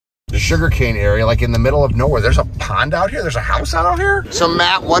sugarcane area, like in the middle of nowhere. There's a pond out here. There's a house out here. So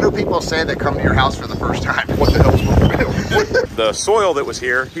Matt, what do people say that come to your house for the first time? What the hell's The soil that was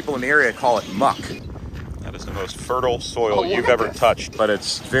here, people in the area call it muck. That is the most fertile soil you've ever touched, but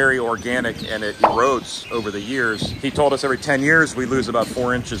it's very organic and it erodes over the years. He told us every 10 years we lose about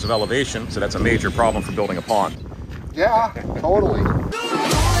 4 inches of elevation, so that's a major problem for building a pond. Yeah, totally.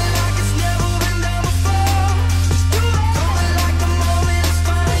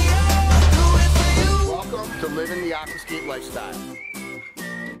 Welcome to living the Aquascape lifestyle.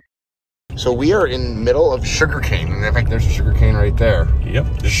 So we are in middle of sugarcane. In fact, there's a sugarcane right there.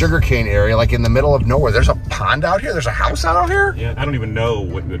 Yep. The sugarcane area, like in the middle of nowhere. There's a pond out here. There's a house out here. Yeah, I don't even know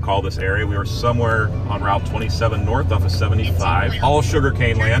what we would call this area. We were somewhere on Route 27 north off of 75. All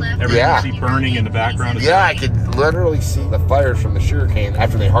sugarcane land. Everything you see burning in the background. Yeah, I could literally see the fires from the sugarcane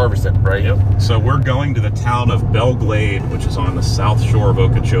after they harvest it, right? Yep. So we're going to the town of Belglade, which is on the south shore of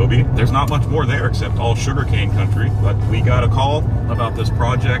Okeechobee. There's not much more there except all sugarcane country, but we got a call about this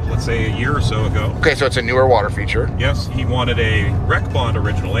project, let's say a year or so ago. Okay, so it's a newer water feature. Yes, he wanted a rec pond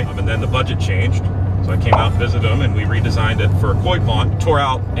originally, and then the budget changed. So I came out and visited him, and we redesigned it for a koi pond. Tore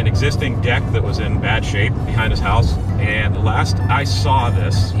out an existing deck that was in bad shape behind his house. And last I saw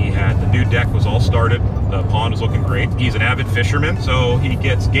this, the new deck was all started. The pond was looking great. He's an avid fisherman, so he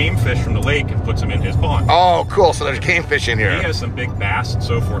gets game fish from the lake and puts them in his pond. Oh, cool. So there's game fish in here. He has some big bass and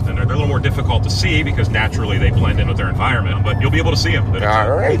so forth in there. They're a little more difficult to see because naturally they blend in with their environment, but you'll be able to see them. But it's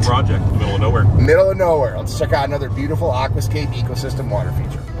a cool project in the middle of nowhere. Middle of nowhere. Let's check out another beautiful Aquascape ecosystem water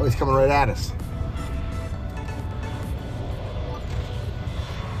feature. Oh, he's coming right at us.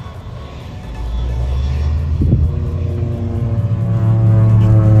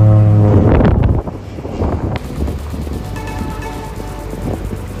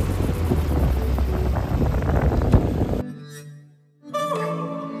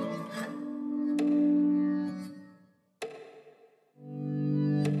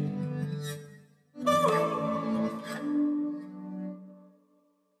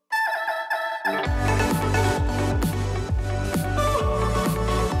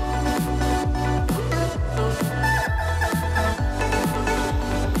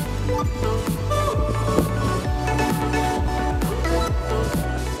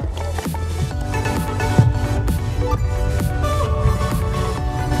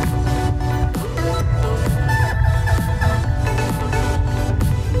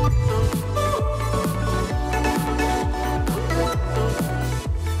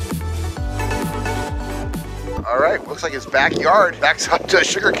 All right, looks like his backyard backs up to a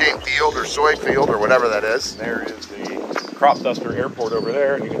sugarcane field or soy field or whatever that is. There is the crop duster airport over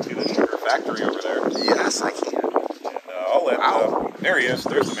there, and you can see the sugar factory over there. Yes, I can. And I'll let, there he is,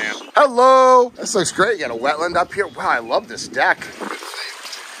 there's the man. Hello, this looks great. You got a wetland up here. Wow, I love this deck.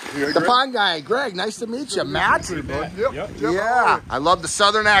 The pond guy, Greg, nice to meet you. Matt? Yep. Yeah, I love the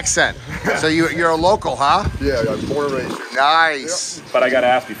southern accent. So you're a local, huh? Yeah, I'm born and raised here. Nice. Yep. But I got to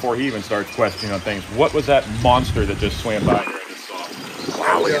ask before he even starts questioning on things, what was that monster that just swam by here? I just saw.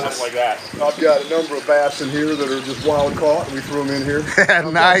 Wow, something like that. I've got a number of bass in here that are just wild caught, and we threw them in here.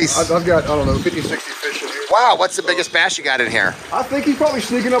 Nice. I've got, I don't know, 50, 60 fish in here. Wow, what's the biggest bass you got in here? I think he's probably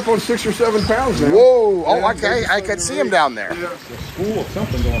sneaking up on 6 or 7 pounds now. Whoa, oh, okay, I can see him down there. Yeah. There's a school of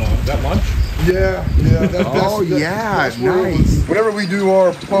something going on. Is that lunch? Yeah. That's nice. Whenever we do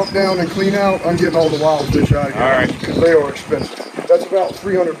our pump down and clean out, I'm getting all the wild fish out of here. All right. Because they are expensive. That's about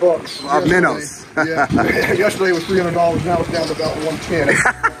 $300. Minnows. Yeah. Yesterday it was $300. Now it's down to about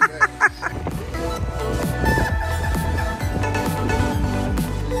 $110.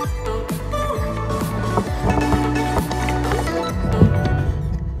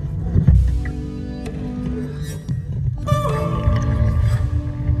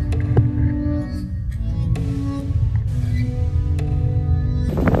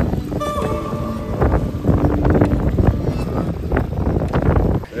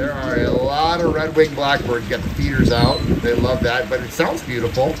 Red-winged blackbirds, got the feeders out. They love that, but it sounds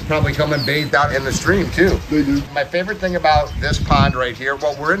beautiful. Probably come and bathe out in the stream too. They do. My favorite thing about this pond right here,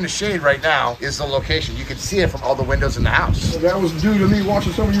 well, we're in the shade right now, is the location. You can see it from all the windows in the house. That was due to me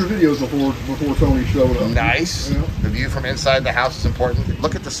watching some of your videos before Tony showed up. Nice. Yeah. The view from inside the house is important.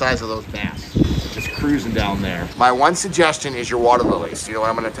 Look at the size of those bass. Just cruising down there. My one suggestion is your water lilies. You know what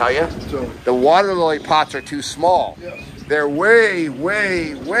I'm going to tell you? The water lily pots are too small. Yes. They're way,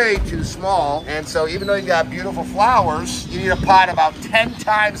 way, way too small. And so even though you got beautiful flowers, you need a pot about 10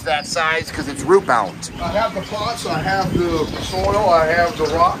 times that size because it's root bound. I have the pots, I have the soil, I have the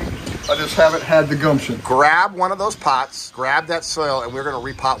rock. I just haven't had the gumption. Grab one of those pots, grab that soil, and we're going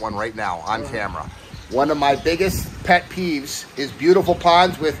to repot one right now on camera. One of my biggest pet peeves is beautiful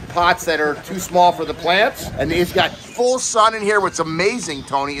ponds with pots that are too small for the plants. And it's got full sun in here. What's amazing,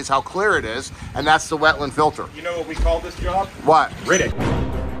 Tony, is how clear it is. And that's the wetland filter. You know what we call this job? What? Riddick.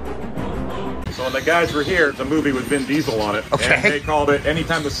 So when the guys were here, the movie with Vin Diesel on it. Okay. And they called it,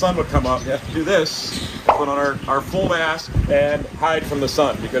 anytime the sun would come up, you have to do this. Put on our full mask and hide from the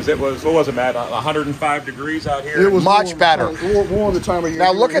sun, because it was, what was it, Matt, 105 degrees out here? It was much better. Warm the time of year.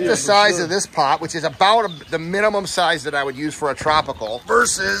 Now look at the size of this pot, which is about the minimum size that I would use for a tropical,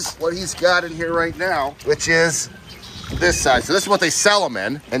 versus what he's got in here right now, which is this size. So this is what they sell them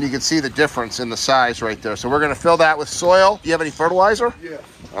in, and you can see the difference in the size right there. So we're gonna fill that with soil. Do you have any fertilizer? Yeah.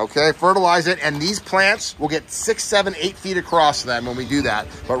 Okay, fertilize it, and these plants will get 6, 7, 8 feet across them when we do that.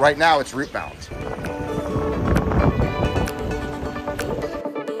 But right now it's root bound.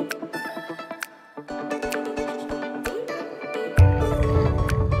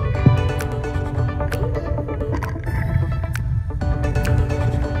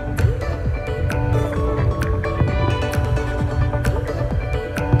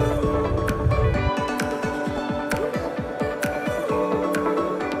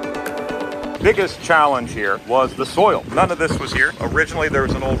 Biggest challenge here was the soil. None of this was here. Originally, there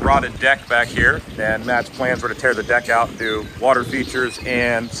was an old rotted deck back here, and Matt's plans were to tear the deck out and do water features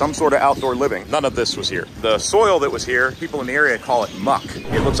and some sort of outdoor living. None of this was here. The soil that was here, people in the area call it muck.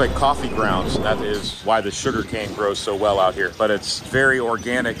 It looks like coffee grounds. That is why the sugar cane grows so well out here. But it's very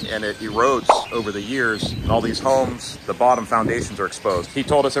organic, and it erodes over the years. And all these homes, the bottom foundations are exposed. He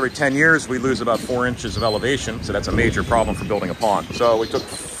told us every 10 years we lose about 4 inches of elevation, so that's a major problem for building a pond. So we took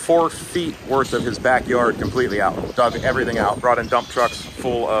 4 feet worth of his backyard completely out, dug everything out, brought in dump trucks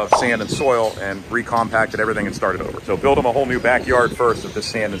full of sand and soil, and recompacted everything and started over. So built him a whole new backyard first of this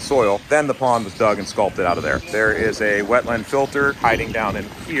sand and soil. Then the pond was dug and sculpted out of there. There is a wetland filter hiding down in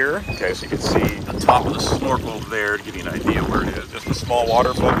here. Okay, so you can see the top of the snorkel there to give you an idea where it is. Just a small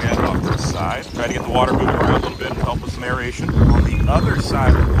water flow in off to the side. Try to get the water moving around a little bit and help with some aeration. On the other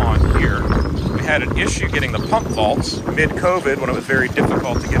side of the pond here, we had an issue getting the pump vaults mid-COVID when it was very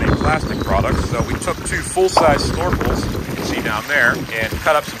difficult to get any plastic products. So we took 2 full-size snorkels, you can see down there, and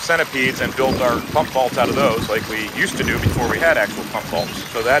cut up some centipedes and built our pump vaults out of those like we used to do before we had actual pump vaults.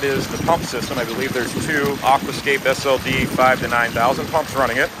 So that is the pump system. I believe there's 2 Aquascape SLD 5 to 9,000 pumps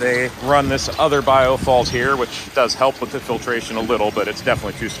running it. They run this other biofalls here, which does help with the filtration a little, but it's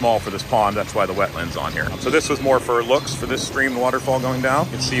definitely too small for this pond. That's why the wetland's on here. So this was more for looks for this stream waterfall going down.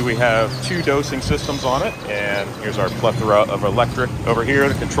 You can see we have 2 dosing systems on it, and here's our plethora of electric over here,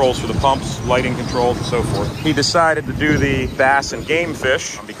 the controls for the pumps, lighting controls, and so forth. He decided to do the bass and game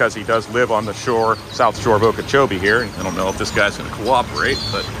fish because he does live on the shore, south shore of Okeechobee here. I don't know if this guy's going to cooperate,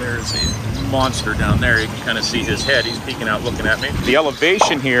 but there's a monster down there. You can kind of see his head. He's peeking out looking at me. The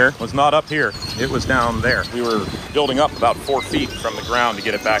elevation here was not up here. It was down there. We were building up about 4 feet from the ground to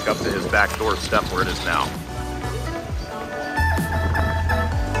get it back up to his back door step where it is now.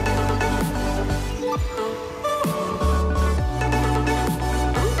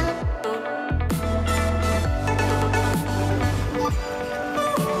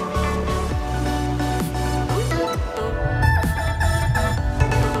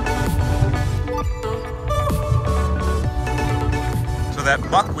 That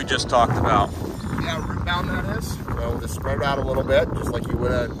muck we just talked about. Yeah, root bound that is. So just spread it out a little bit, just like you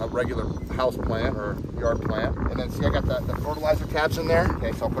would a regular house plant or yard plant. And then see I got the fertilizer caps in there.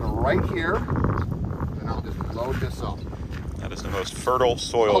 Okay, so I'll put it right here, and I'll just load this up. That is the most fertile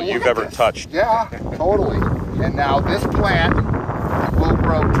soil you've ever touched. Yeah, totally. And now this plant will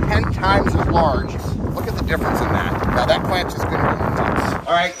grow 10 times as large. Look at the difference in that. Now that plant is going to go nuts.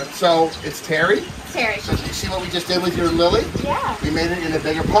 All right, so it's Terry. Terry. So you see what we just did with your lily? Yeah. We made it in a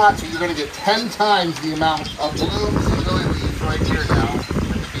bigger pot, so you're going to get 10 times the amount of blooms and lily leaves right here now.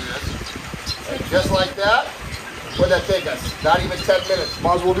 Do this. And just like that. What'd that take us? Not even 10 minutes.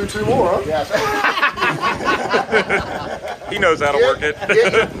 Might as well do 2 more, huh? Yes. He knows how to work it.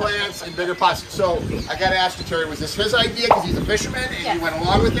 Get your plants in bigger pots. So I got to ask you, Terry, was this his idea because he's a fisherman and Yes. you went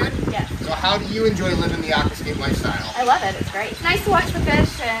along with it? Yes. So how do you enjoy living the Aquascape lifestyle? I love it. It's great. It's nice to watch the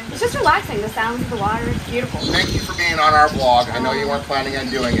fish, and it's just relaxing. The sounds of the water is beautiful. Thank you for being on our vlog. I know you weren't planning on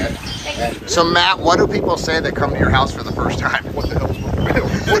doing it. Thank you. So Matt, what do people say that come to your house for the first time? What the hell's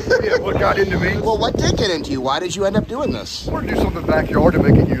what got into me? Well, what did get into you? Why did you end up doing this? I wanted to do something in the backyard to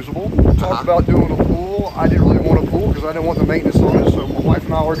make it usable. Talked about doing a pool. I didn't really want a pool because I didn't want the maintenance on it. So my wife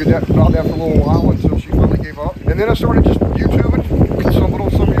and I argued about that for a little while until she finally gave up. And then I started just YouTubing, stumbled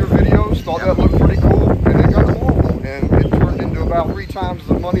on some of your videos, thought that looked pretty cool, and then got involved. And it turned into about 3 times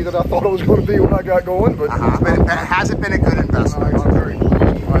the money that I thought it was going to be when I got going. But Has it been a good investment? I'm very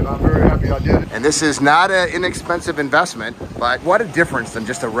pleased. I'm very happy I did it. And And this is not an inexpensive investment, but what a difference than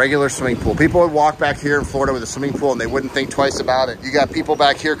just a regular swimming pool. People would walk back here in Florida with a swimming pool and they wouldn't think twice about it. You got people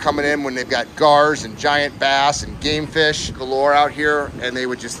back here coming in when they've got gars and giant bass and game fish galore out here, and they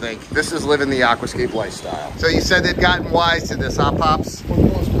would just think, this is living the Aquascape lifestyle. So you said they've gotten wise to this, huh, Pops? For the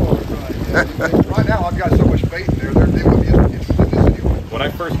most part, right. Yeah. Right now, I've got so much bait in there, they would be interested in this anyway. When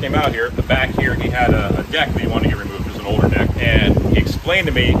I first came out here, the back here, he had a deck that he wanted to get removed. It was an older deck. And he explained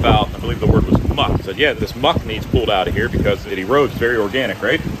to me about, I believe the word was muck. He said, yeah, this muck needs pulled out of here because it erodes very organic,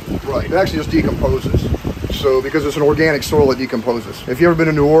 right? Right, it actually just decomposes. So, because it's an organic soil, it decomposes. If you've ever been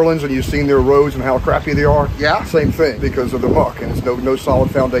to New Orleans and you've seen their roads and how crappy they are, yeah, same thing because of the muck, and there's no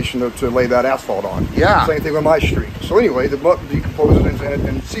solid foundation to lay that asphalt on. Yeah. Same thing with my street. So anyway, the muck decomposes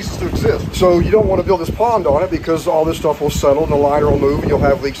and ceases to exist. So you don't want to build this pond on it because all this stuff will settle and the liner will move and you'll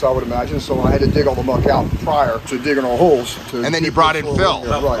have leaks, I would imagine. So I had to dig all the muck out prior to digging our holes. And then you brought in fill.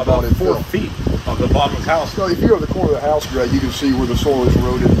 Right, about 4 feet of the bottom of the house. So if you're at the corner of the house, Greg, you can see where the soil is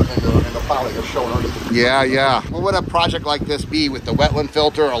eroded and the piling is shown underneath. Yeah, yeah. What would a project like this be with the wetland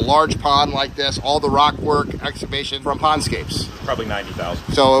filter, a large pond like this, all the rock work, excavation from Pondscapes? Probably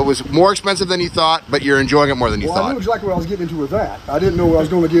 90,000. So it was more expensive than you thought, but you're enjoying it more than you thought. I knew exactly what I was getting into with that. I didn't know what I was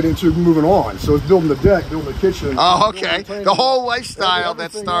going to get into moving on. So it's building the deck, building the kitchen. Oh, okay. The whole lifestyle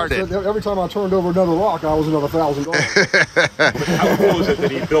that started. Every time I turned over another rock, I was another $1,000. How cool is it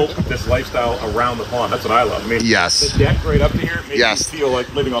that he built this lifestyle around the pond? That's what I love. I mean, yes. The deck right up to here makes you feel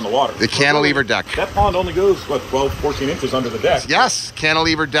like living on the water. The cantilever deck. That pond only goes, what, 12, 14 inches under the deck. Yes,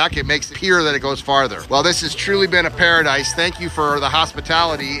 cantilever deck. It makes it appear that it goes farther. Well, this has truly been a paradise. Thank you for the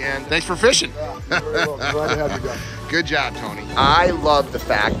hospitality and thanks for fishing. Yeah, you're very welcome. Glad to have you guys. Good job, Tony. I love the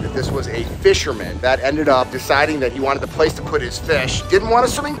fact that this was a fisherman that ended up deciding that he wanted a place to put his fish. Didn't want a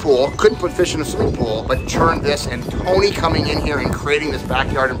swimming pool, couldn't put fish in a swimming pool, but turned this, and Tony coming in here and creating this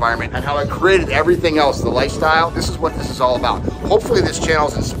backyard environment and how it created everything else, the lifestyle. This is what this is all about. Hopefully this channel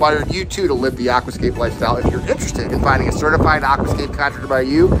has inspired you too to live the Aquascape lifestyle. If you're interested in finding a certified Aquascape contractor by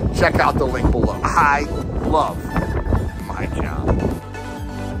you, check out the link below. I love my job.